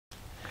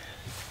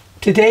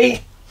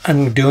Today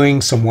I'm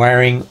doing some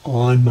wiring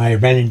on my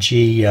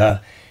Renogy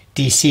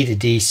DC to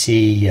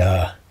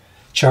DC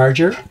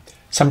charger.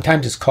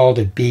 Sometimes it's called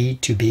a B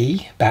to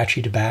B,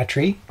 battery to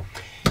battery.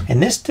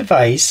 And this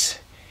device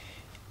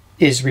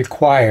is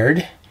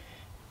required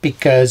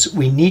because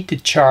we need to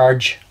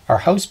charge our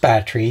house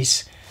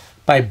batteries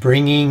by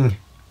bringing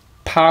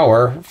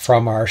power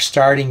from our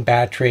starting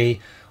battery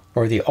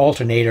or the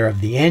alternator of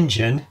the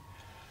engine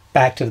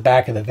back to the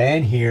back of the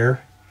van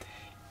here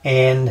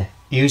and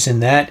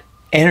using that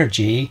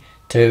energy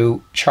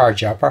to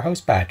charge up our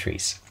house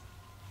batteries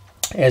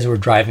as we're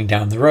driving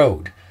down the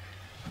road.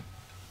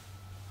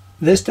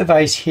 This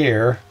device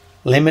here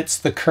limits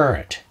the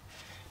current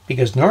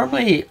because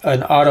normally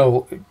an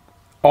auto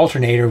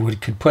alternator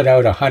could put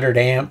out 100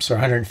 amps or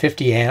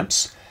 150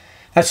 amps.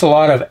 That's a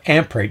lot of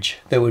amperage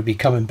that would be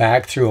coming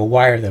back through a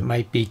wire that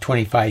might be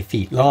 25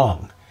 feet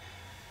long.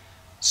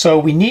 So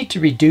we need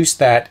to reduce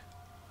that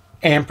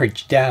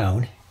amperage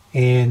down,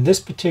 and this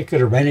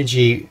particular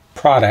Renogy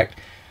product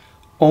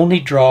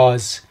only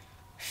draws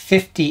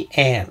 50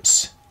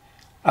 amps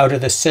out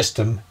of the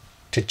system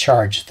to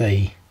charge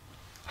the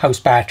house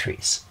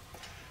batteries.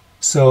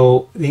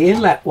 So the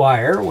inlet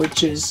wire,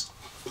 which is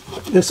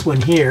this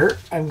one here,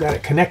 I've got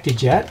it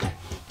connected yet,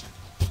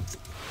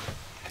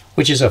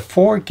 which is a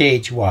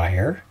 4-gauge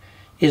wire,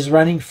 is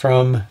running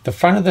from the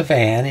front of the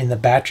van in the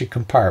battery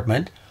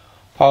compartment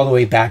all the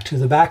way back to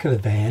the back of the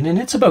van, and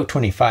it's about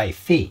 25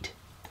 feet.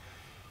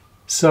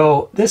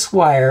 So this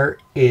wire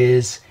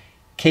is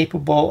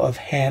capable of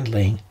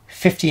handling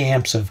 50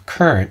 amps of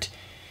current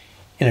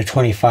in a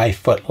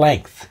 25-foot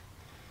length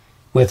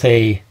with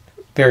a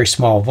very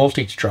small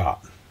voltage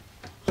drop.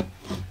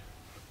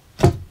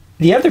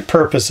 The other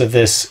purpose of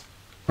this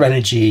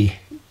Renogy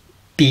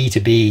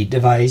B2B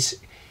device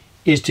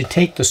is to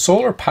take the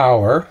solar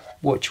power,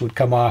 which would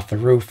come off the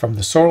roof from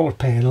the solar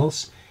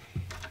panels,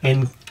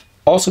 and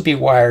also be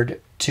wired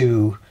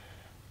to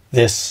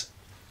this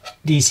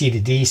DC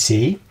to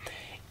DC,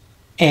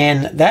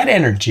 and that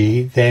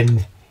energy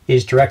then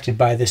is directed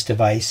by this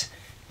device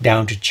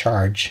down to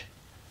charge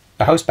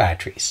the house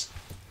batteries.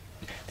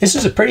 This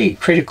is a pretty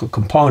critical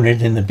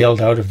component in the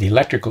build out of the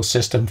electrical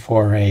system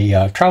for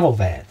a travel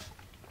van.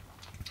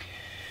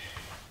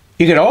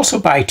 You could also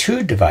buy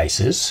two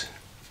devices.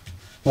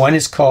 One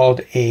is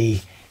called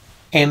a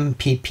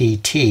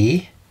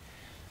MPPT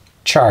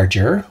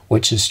charger,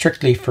 which is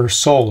strictly for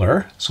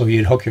solar. So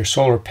you'd hook your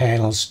solar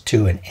panels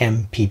to an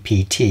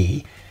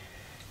MPPT,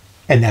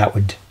 and that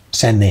would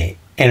send the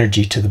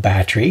energy to the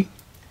battery.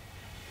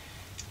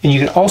 And you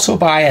can also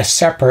buy a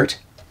separate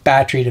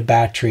battery to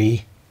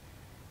battery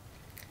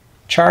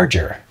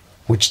charger,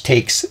 which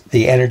takes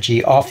the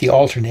energy off the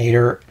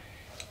alternator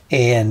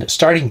and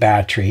starting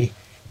battery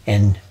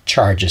and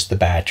charges the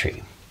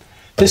battery.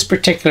 This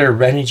particular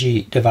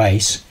Renogy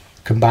device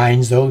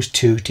combines those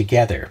two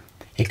together.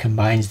 It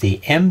combines the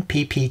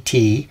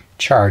MPPT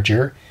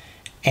charger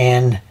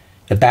and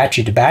the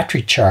battery to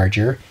battery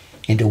charger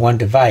into one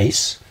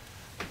device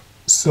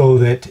so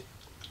that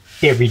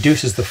it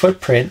reduces the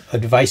footprint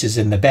of devices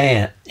in the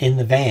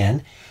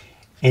van,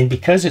 and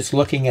because it's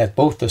looking at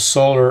both the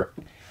solar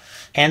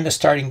and the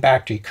starting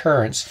battery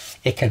currents,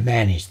 it can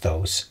manage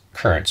those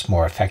currents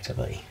more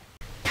effectively.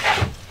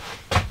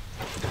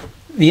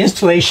 The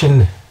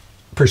installation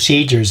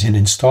procedures in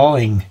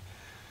installing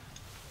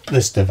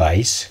this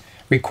device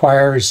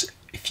requires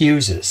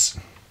fuses,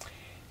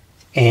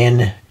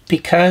 and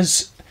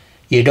because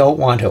you don't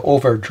want to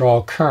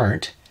overdraw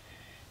current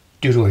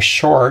due to a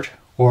short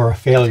or a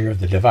failure of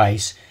the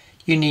device,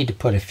 you need to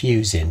put a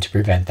fuse in to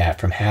prevent that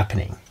from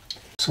happening.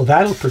 So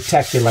that'll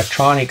protect the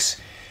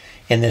electronics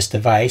in this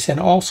device and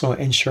also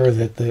ensure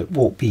that there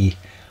won't be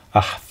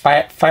a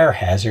fire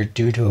hazard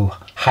due to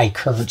high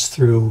currents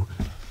through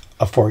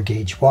a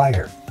 4-gauge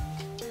wire.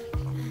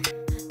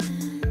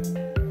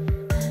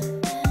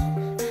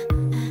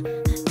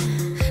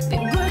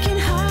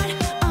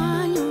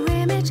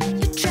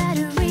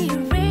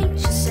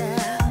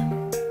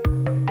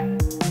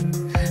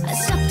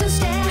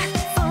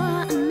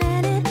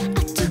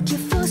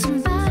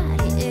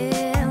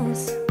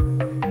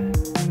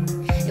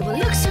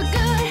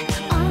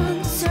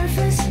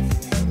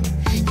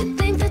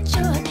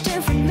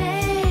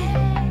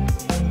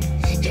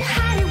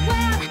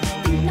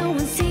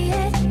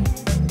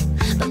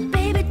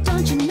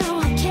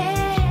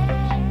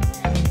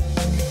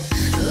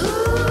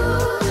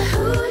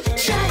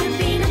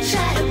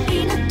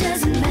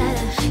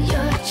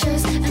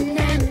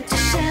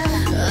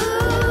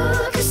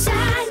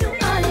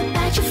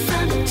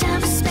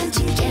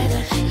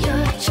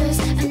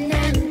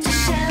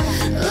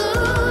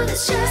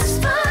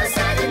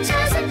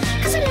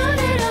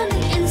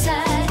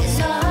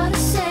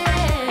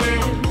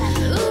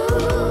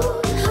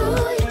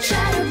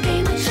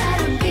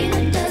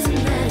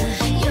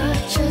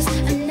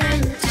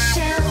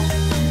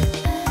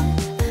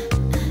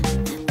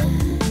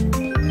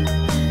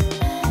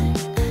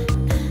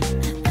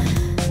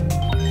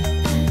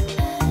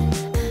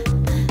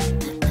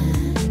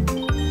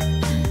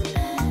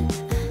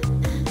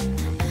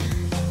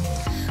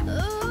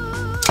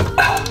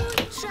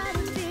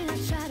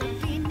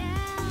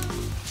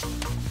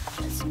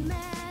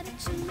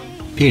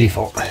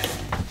 Beautiful.